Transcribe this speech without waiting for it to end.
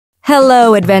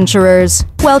Hello, adventurers!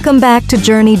 Welcome back to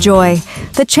Journey Joy,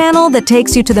 the channel that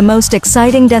takes you to the most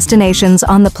exciting destinations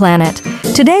on the planet.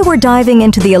 Today we're diving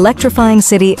into the electrifying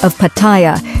city of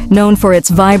Pattaya, known for its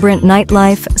vibrant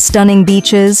nightlife, stunning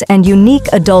beaches, and unique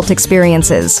adult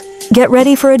experiences. Get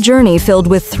ready for a journey filled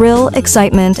with thrill,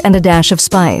 excitement, and a dash of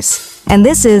spice. And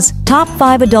this is Top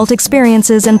 5 Adult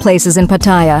Experiences and Places in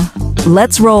Pattaya.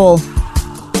 Let's roll!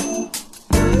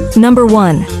 Number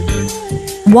 1.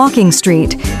 Walking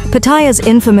Street. Pattaya's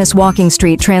infamous walking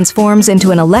street transforms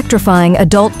into an electrifying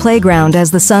adult playground as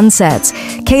the sun sets,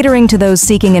 catering to those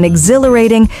seeking an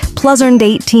exhilarating, pleasant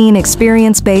 18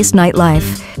 experience-based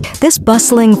nightlife. This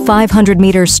bustling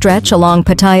 500-meter stretch along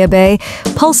Pattaya Bay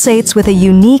pulsates with a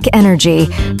unique energy,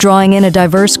 drawing in a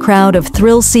diverse crowd of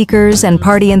thrill-seekers and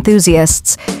party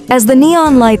enthusiasts. As the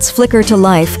neon lights flicker to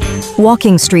life,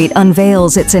 Walking Street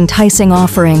unveils its enticing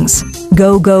offerings.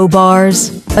 Go-go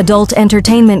bars, adult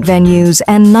entertainment venues,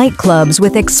 and nightclubs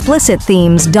with explicit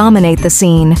themes dominate the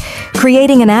scene,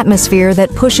 creating an atmosphere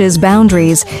that pushes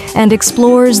boundaries and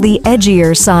explores the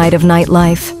edgier side of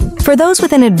nightlife. For those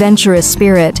with an adventurous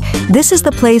spirit, this is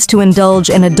the place to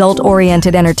indulge in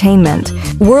adult-oriented entertainment.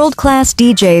 World-class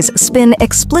DJs spin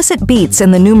explicit beats in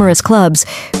the numerous clubs,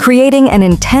 creating an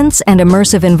intense and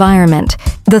immersive environment.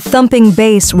 The thumping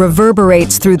bass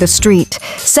reverberates through the street,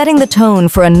 setting the tone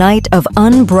for a night of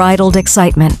unbridled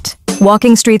excitement.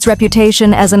 Walking Street's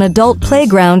reputation as an adult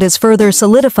playground is further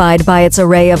solidified by its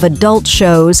array of adult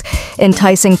shows,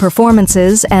 enticing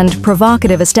performances, and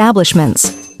provocative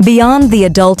establishments. Beyond the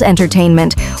adult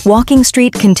entertainment, Walking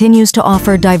Street continues to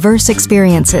offer diverse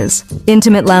experiences.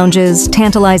 Intimate lounges,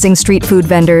 tantalizing street food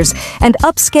vendors, and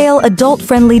upscale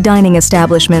adult-friendly dining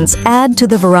establishments add to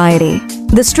the variety.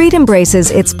 The street embraces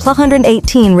its Plus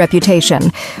 118 reputation,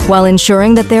 while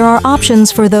ensuring that there are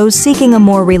options for those seeking a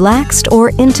more relaxed or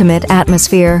intimate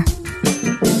atmosphere.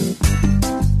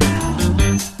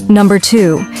 Number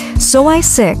 2. Soi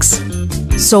 6.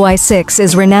 Soi 6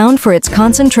 is renowned for its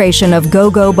concentration of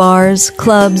go-go bars,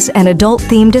 clubs, and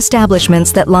adult-themed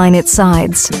establishments that line its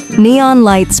sides. Neon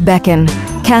lights beckon,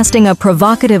 casting a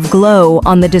provocative glow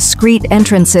on the discreet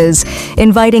entrances,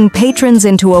 inviting patrons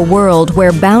into a world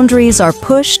where boundaries are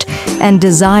pushed and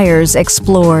desires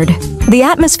explored. The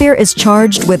atmosphere is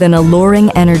charged with an alluring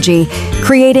energy,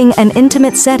 creating an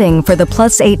intimate setting for the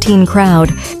Plus 18 crowd.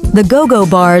 The go-go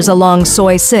bars along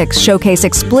Soi 6 showcase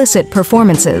explicit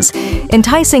performances,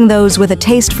 enticing those with a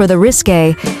taste for the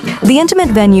risque. The intimate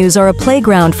venues are a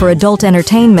playground for adult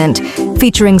entertainment,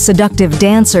 featuring seductive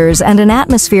dancers and an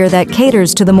atmosphere that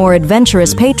caters to the more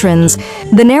adventurous patrons.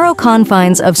 The narrow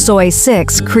confines of Soi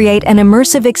 6 create an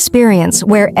immersive experience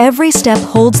where every step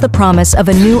holds the promise of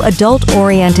a new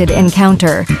adult-oriented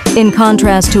encounter. In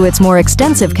contrast to its more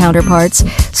extensive counterparts,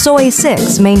 Soi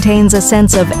 6 maintains a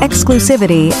sense of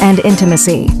exclusivity and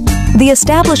intimacy. The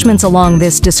establishments along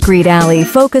this discreet alley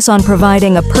focus on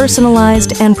providing a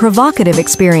personalized and provocative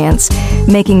experience,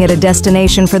 making it a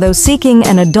destination for those seeking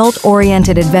an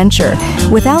adult-oriented adventure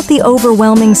without the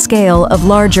overwhelming scale of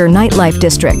larger nightlife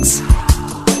districts.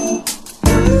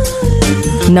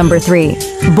 Number 3.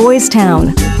 Boys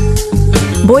Town.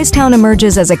 Boys Town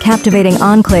emerges as a captivating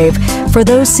enclave for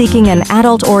those seeking an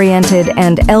adult-oriented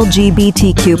and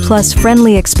LGBTQ+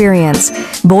 friendly experience.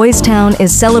 Boys Town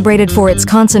is celebrated for its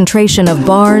concentration of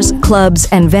bars, clubs,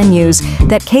 and venues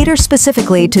that cater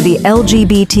specifically to the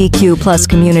LGBTQ+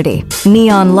 community.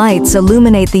 Neon lights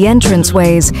illuminate the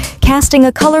entranceways, casting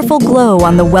a colorful glow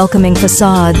on the welcoming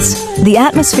facades. The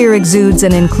atmosphere exudes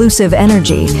an inclusive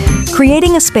energy,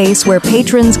 creating a space where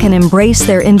patrons can embrace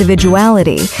their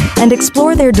individuality and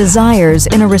explore their desires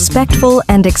in a respectful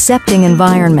and accepting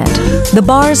environment. The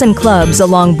bars and clubs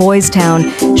along Boys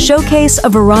Town showcase a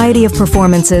variety of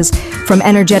performances, from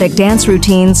energetic dance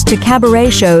routines to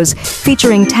cabaret shows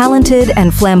featuring talented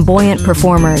and flamboyant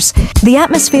performers. The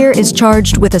atmosphere is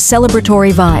charged with a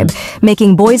celebratory vibe,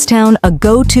 making Boys Town a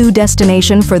go-to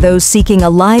destination for those seeking a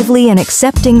lively and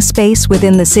accepting space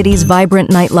within the city's vibrant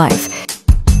nightlife.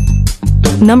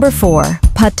 Number 4.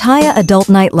 Pattaya Adult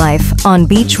Nightlife on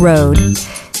Beach Road.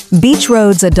 Beach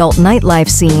Road's adult nightlife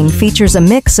scene features a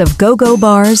mix of go-go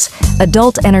bars,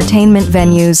 adult entertainment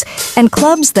venues, and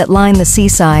clubs that line the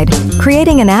seaside,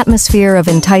 creating an atmosphere of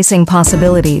enticing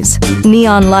possibilities.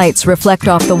 Neon lights reflect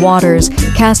off the waters,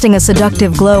 casting a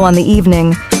seductive glow on the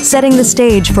evening, setting the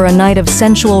stage for a night of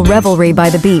sensual revelry by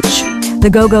the beach. The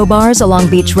go-go bars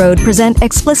along Beach Road present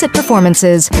explicit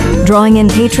performances, drawing in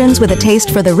patrons with a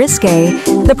taste for the risque.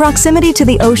 The proximity to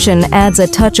the ocean adds a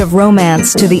touch of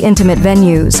romance to the intimate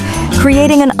venues,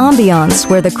 creating an ambiance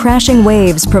where the crashing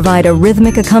waves provide a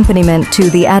rhythmic accompaniment to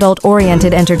the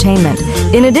adult-oriented entertainment.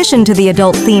 In addition to the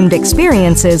adult-themed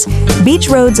experiences, Beach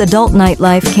Road's adult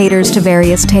nightlife caters to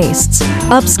various tastes.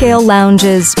 Upscale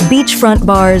lounges, beachfront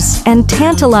bars, and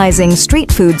tantalizing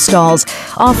street food stalls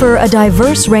offer a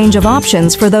diverse range of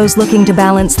options for those looking to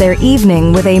balance their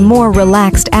evening with a more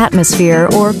relaxed atmosphere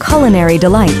or culinary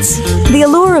delights. The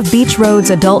allure of Beach Road's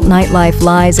adult nightlife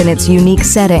lies in its unique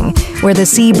setting, where the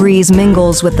sea breeze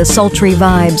mingles with the sultry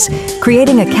vibes,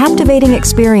 creating a captivating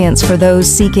experience for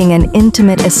those seeking an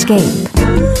intimate escape.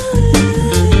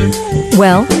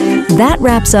 Well, that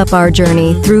wraps up our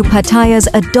journey through Pattaya's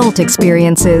adult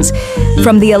experiences.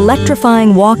 From the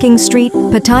electrifying walking street,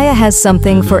 Pattaya has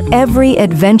something for every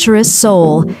adventurous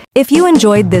soul. If you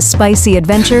enjoyed this spicy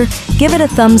adventure, give it a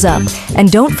thumbs up,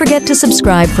 and don't forget to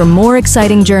subscribe for more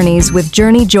exciting journeys with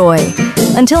Journey Joy.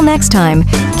 Until next time,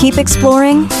 keep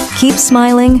exploring, keep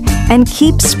smiling, and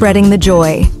keep spreading the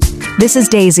joy. This is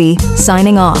Daisy,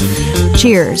 signing off.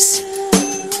 Cheers.